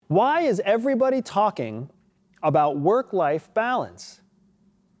Why is everybody talking about work-life balance?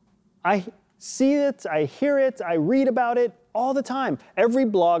 I see it, I hear it, I read about it all the time. Every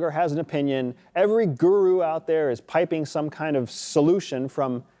blogger has an opinion. Every guru out there is piping some kind of solution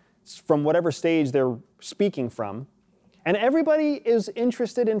from whatever stage they're speaking from. And everybody is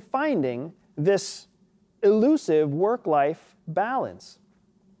interested in finding this elusive work-life balance.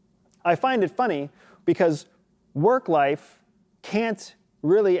 I find it funny because work-life can't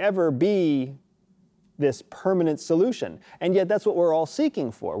really ever be this permanent solution. And yet that's what we're all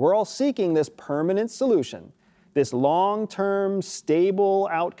seeking for. We're all seeking this permanent solution, this long-term, stable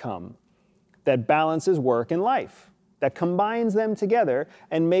outcome that balances work and life, that combines them together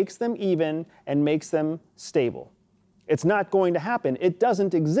and makes them even and makes them stable. It's not going to happen. It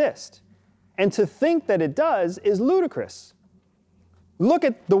doesn't exist. And to think that it does is ludicrous. Look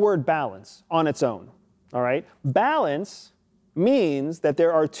at the word balance on its own, all right? Balance means that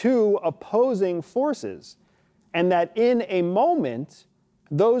there are two opposing forces, and that in a moment,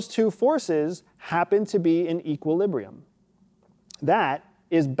 those two forces happen to be in equilibrium. That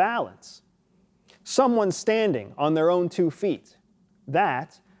is balance. Someone standing on their own 2 feet,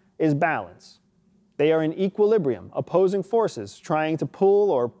 that is balance. They are in equilibrium, opposing forces trying to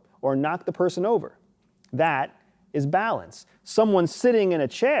pull or knock the person over. That is balance. Someone sitting in a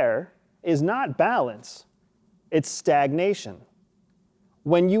chair is not balance. It's stagnation.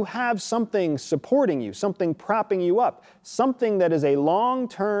 When you have something supporting you, something propping you up, something that is a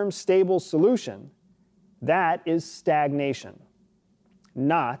long-term stable solution, that is stagnation,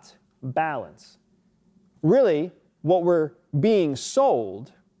 not balance. Really, what we're being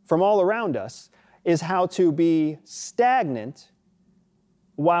sold from all around us is how to be stagnant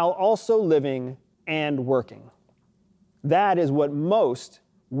while also living and working. That is what most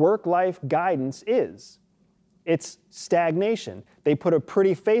work-life guidance is. It's stagnation. They put a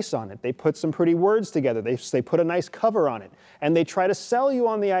pretty face on it. They put some pretty words together. They put a nice cover on it. And they try to sell you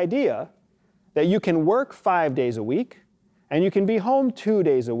on the idea that you can work 5 days a week, and you can be home 2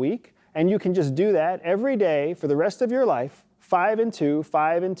 days a week, and you can just do that every day for the rest of your life, 5 and 2,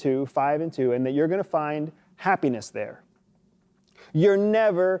 5 and 2, 5 and 2, and that you're going to find happiness there. You're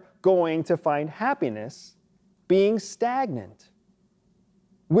never going to find happiness being stagnant.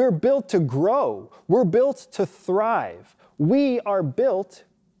 We're built to grow. We're built to thrive. We are built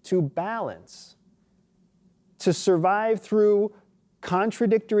to balance, to survive through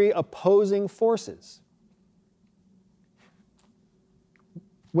contradictory, opposing forces.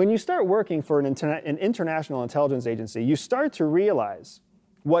 When you start working for an international intelligence agency, you start to realize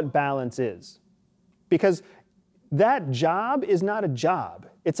what balance is. Because that job is not a job,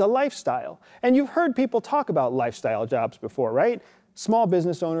 it's a lifestyle. And you've heard people talk about lifestyle jobs before, right? Small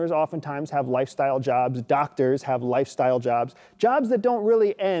business owners oftentimes have lifestyle jobs. Doctors have lifestyle jobs. Jobs that don't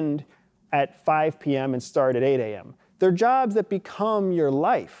really end at 5 p.m. and start at 8 a.m. They're jobs that become your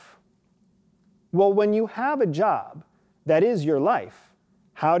life. Well, when you have a job that is your life,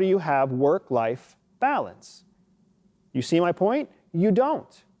 how do you have work-life balance? You see my point? You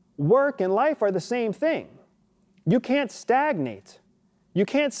don't. Work and life are the same thing. You can't stagnate. You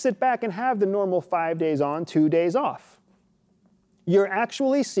can't sit back and have the normal 5 days on, 2 days off. You're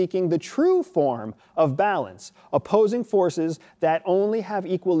actually seeking the true form of balance, opposing forces that only have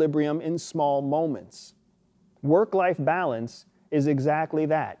equilibrium in small moments. Work-life balance is exactly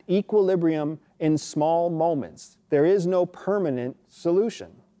that, equilibrium in small moments. There is no permanent solution.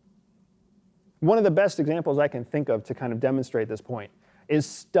 One of the best examples I can think of to kind of demonstrate this point is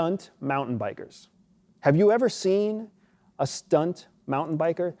stunt mountain bikers. Have you ever seen a stunt mountain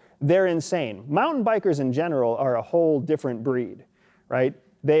biker? They're insane. Mountain bikers in general are a whole different breed, right?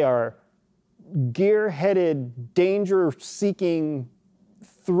 They are gear-headed, danger-seeking,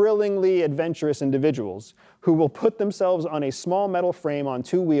 thrillingly adventurous individuals who will put themselves on a small metal frame on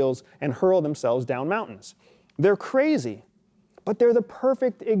 2 wheels and hurl themselves down mountains. They're crazy, but they're the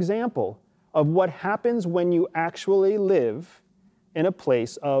perfect example of what happens when you actually live in a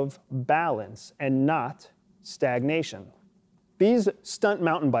place of balance and not stagnation. These stunt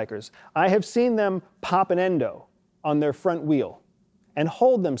mountain bikers, I have seen them pop an endo on their front wheel and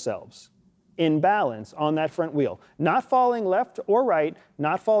hold themselves in balance on that front wheel, not falling left or right,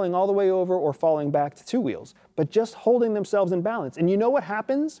 not falling all the way over or falling back to 2 wheels, but just holding themselves in balance. And you know what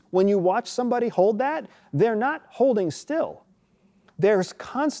happens when you watch somebody hold that? They're not holding still. There's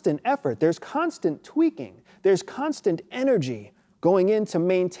constant effort, there's constant tweaking, there's constant energy going into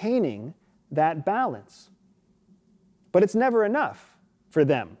maintaining that balance. But it's never enough for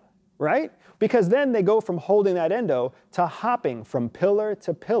them, right? Because then they go from holding that endo to hopping from pillar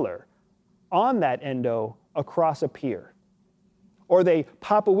to pillar on that endo across a pier. Or they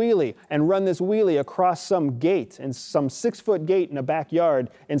pop a wheelie and run this wheelie across some gate, and some 6-foot gate in a backyard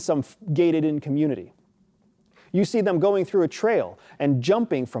in some gated-in community. You see them going through a trail and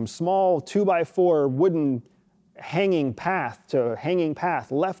jumping from small 2x4 wooden hanging path to hanging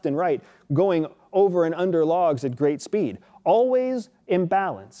path, left and right, going over and under logs at great speed, always in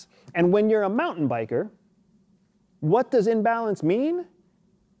balance. And when you're a mountain biker, what does imbalance mean?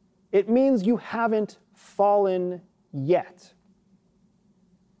 It means you haven't fallen yet.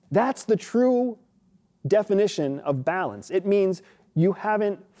 That's the true definition of balance. It means you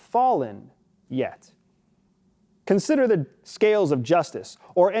haven't fallen yet. Consider the scales of justice,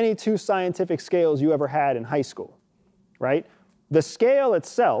 or any two scientific scales you ever had in high school, right? The scale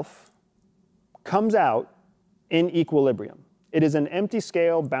itself comes out in equilibrium. It is an empty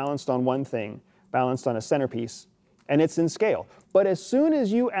scale balanced on one thing, balanced on a centerpiece, and it's in scale. But as soon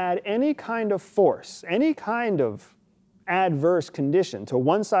as you add any kind of force, any kind of adverse condition to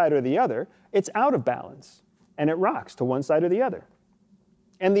one side or the other, it's out of balance, and it rocks to one side or the other.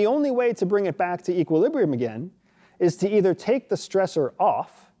 And the only way to bring it back to equilibrium again is to either take the stressor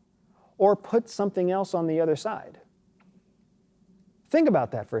off or put something else on the other side. Think about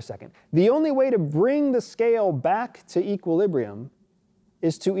that for a second. The only way to bring the scale back to equilibrium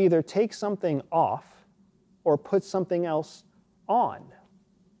is to either take something off or put something else on.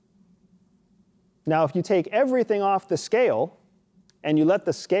 Now, if you take everything off the scale and you let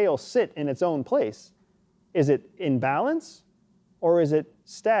the scale sit in its own place, is it in balance or is it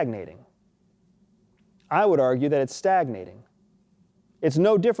stagnating? I would argue that it's stagnating. It's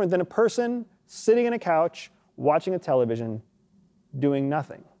no different than a person sitting on a couch, watching a television, doing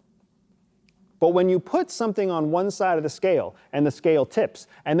nothing. But when you put something on one side of the scale and the scale tips,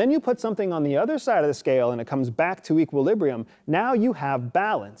 and then you put something on the other side of the scale and it comes back to equilibrium, now you have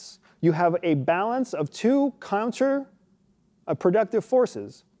balance. You have a balance of two counter-productive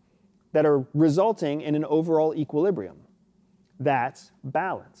forces that are resulting in an overall equilibrium. That's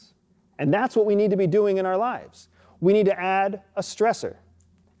balance. And that's what we need to be doing in our lives. We need to add a stressor.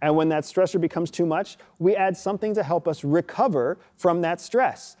 And when that stressor becomes too much, we add something to help us recover from that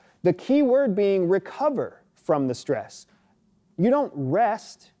stress. The key word being recover from the stress. You don't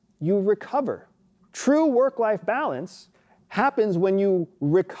rest, you recover. True work-life balance happens when you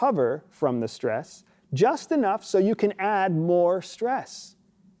recover from the stress just enough so you can add more stress.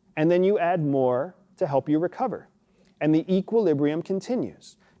 And then you add more to help you recover. And the equilibrium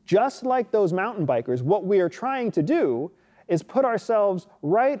continues. Just like those mountain bikers, what we are trying to do is put ourselves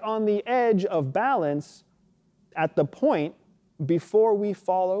right on the edge of balance at the point before we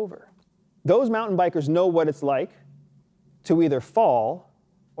fall over. Those mountain bikers know what it's like to either fall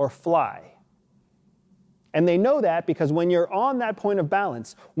or fly. And they know that because when you're on that point of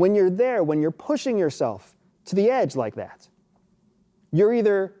balance, when you're there, when you're pushing yourself to the edge like that, you're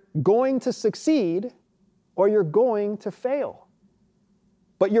either going to succeed or you're going to fail.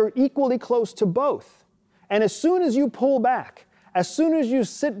 But you're equally close to both. And as soon as you pull back, as soon as you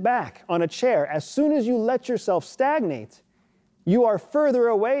sit back on a chair, as soon as you let yourself stagnate, you are further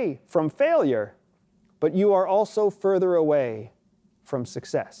away from failure, but you are also further away from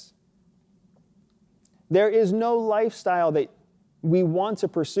success. There is no lifestyle that we want to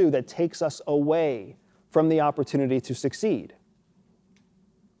pursue that takes us away from the opportunity to succeed.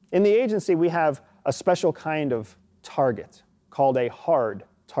 In the agency, we have a special kind of target called a hard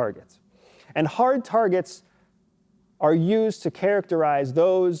target. And hard targets are used to characterize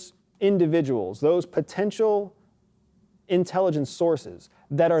those individuals, those potential intelligence sources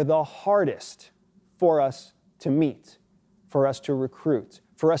that are the hardest for us to meet, for us to recruit,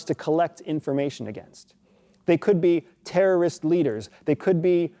 for us to collect information against. They could be terrorist leaders. They could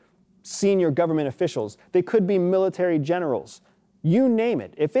be senior government officials. They could be military generals. You name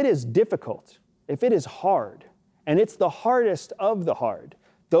it. If it is difficult, if it is hard, and it's the hardest of the hard,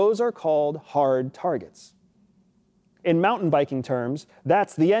 those are called hard targets. In mountain biking terms,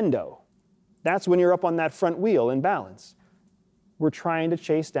 that's the endo. That's when you're up on that front wheel in balance. We're trying to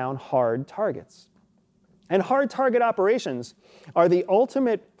chase down hard targets. And hard target operations are the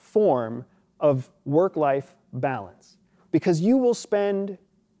ultimate form of work-life balance because you will spend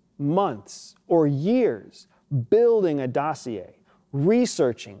months or years building a dossier,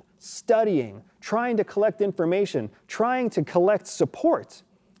 researching, studying, trying to collect information, trying to collect support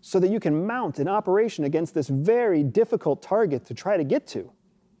so that you can mount an operation against this very difficult target to try to get to.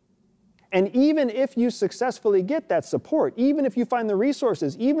 And even if you successfully get that support, even if you find the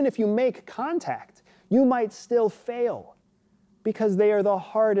resources, even if you make contact, you might still fail because they are the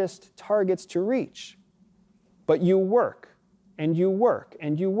hardest targets to reach. But you work, and you work,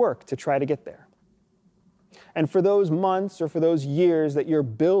 and you work to try to get there. And for those months or for those years that you're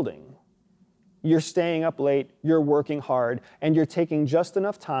building, you're staying up late, you're working hard, and you're taking just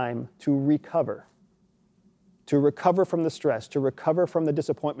enough time to recover from the stress, to recover from the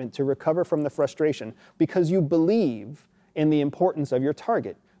disappointment, to recover from the frustration, because you believe in the importance of your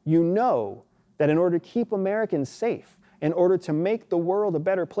target. You know that in order to keep Americans safe, in order to make the world a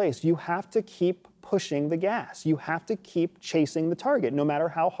better place, you have to keep pushing the gas. You have to keep chasing the target, no matter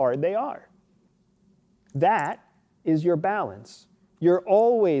how hard they are. That is your balance. You're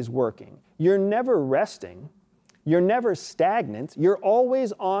always working. You're never resting. You're never stagnant. You're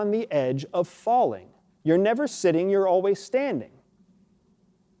always on the edge of falling. You're never sitting. You're always standing.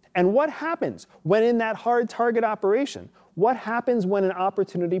 And what happens when in that hard target operation? What happens when an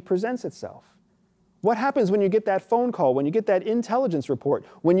opportunity presents itself? What happens when you get that phone call, when you get that intelligence report,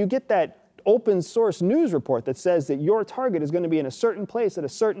 when you get that open source news report that says that your target is going to be in a certain place at a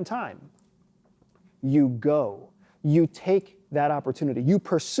certain time? You go. You take that opportunity. You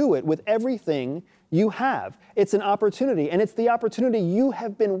pursue it with everything you have. It's an opportunity, and it's the opportunity you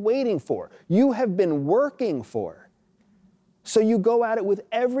have been waiting for. You have been working for. So you go at it with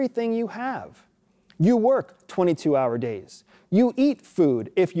everything you have. You work 22-hour days. You eat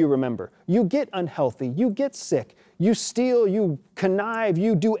food, if you remember. You get unhealthy. You get sick. You steal. You connive.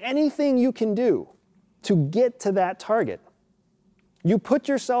 You do anything you can do to get to that target. You put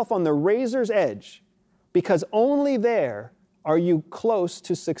yourself on the razor's edge because only there are you close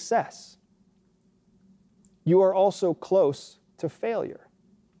to success. You are also close to failure.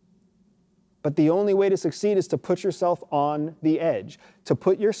 But the only way to succeed is to put yourself on the edge, to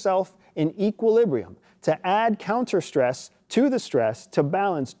put yourself in equilibrium, to add counter stress to the stress, to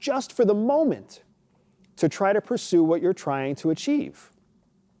balance just for the moment, to try to pursue what you're trying to achieve.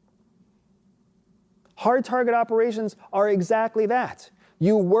 Hard target operations are exactly that.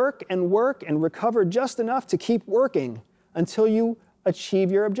 You work and recover just enough to keep working until you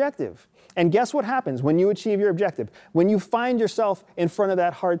achieve your objective. And guess what happens when you achieve your objective? When you find yourself in front of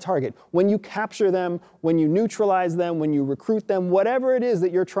that hard target, when you capture them, when you neutralize them, when you recruit them, whatever it is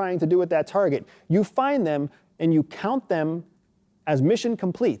that you're trying to do with that target, you find them and you count them as mission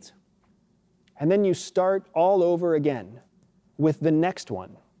complete. And then you start all over again with the next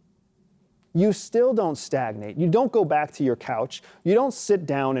one. You still don't stagnate. You don't go back to your couch. You don't sit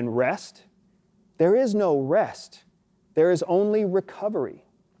down and rest. There is no rest. There is only recovery.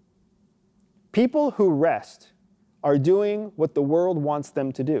 People who rest are doing what the world wants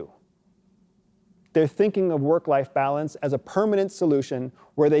them to do. They're thinking of work-life balance as a permanent solution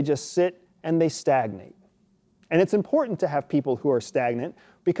where they just sit and they stagnate. And it's important to have people who are stagnant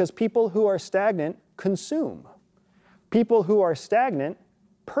because people who are stagnant consume. People who are stagnant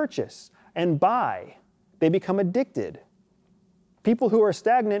purchase and buy. They become addicted. People who are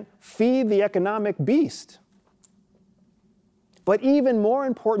stagnant feed the economic beast. But even more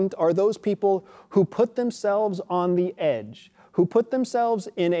important are those people who put themselves on the edge, who put themselves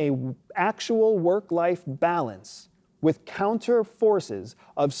in an actual work-life balance with counter forces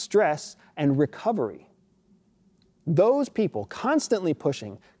of stress and recovery. Those people constantly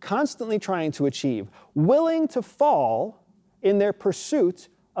pushing, constantly trying to achieve, willing to fall in their pursuit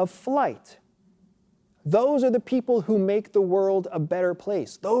of flight. Those are the people who make the world a better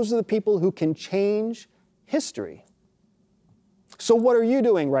place. Those are the people who can change history. So what are you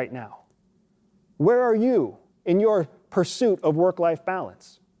doing right now? Where are you in your pursuit of work-life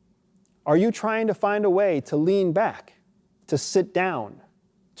balance? Are you trying to find a way to lean back, to sit down,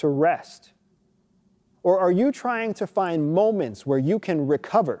 to rest? Or are you trying to find moments where you can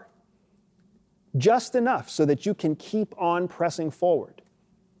recover just enough so that you can keep on pressing forward?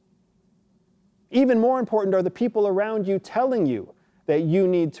 Even more important are the people around you telling you that you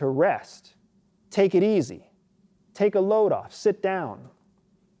need to rest, take it easy, take a load off, sit down.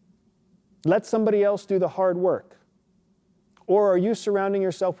 Let somebody else do the hard work. Or are you surrounding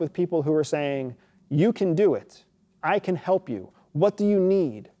yourself with people who are saying, you can do it, I can help you, what do you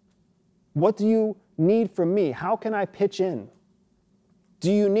need? What do you need from me? How can I pitch in? Do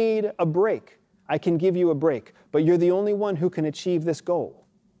you need a break? I can give you a break, but you're the only one who can achieve this goal.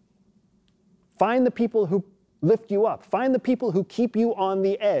 Find the people who lift you up. Find the people who keep you on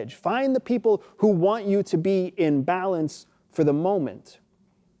the edge. Find the people who want you to be in balance for the moment,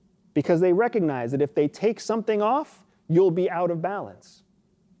 because they recognize that if they take something off, you'll be out of balance.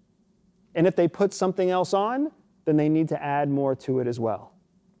 And if they put something else on, then they need to add more to it as well.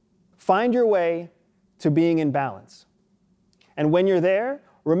 Find your way to being in balance. And when you're there,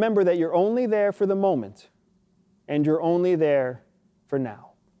 remember that you're only there for the moment, and you're only there for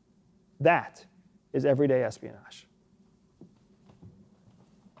now. That is everyday espionage.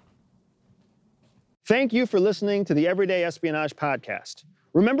 Thank you for listening to the Everyday Espionage Podcast.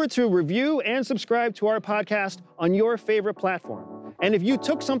 Remember to review and subscribe to our podcast on your favorite platform. And if you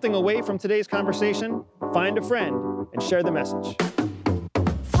took something away from today's conversation, find a friend and share the message.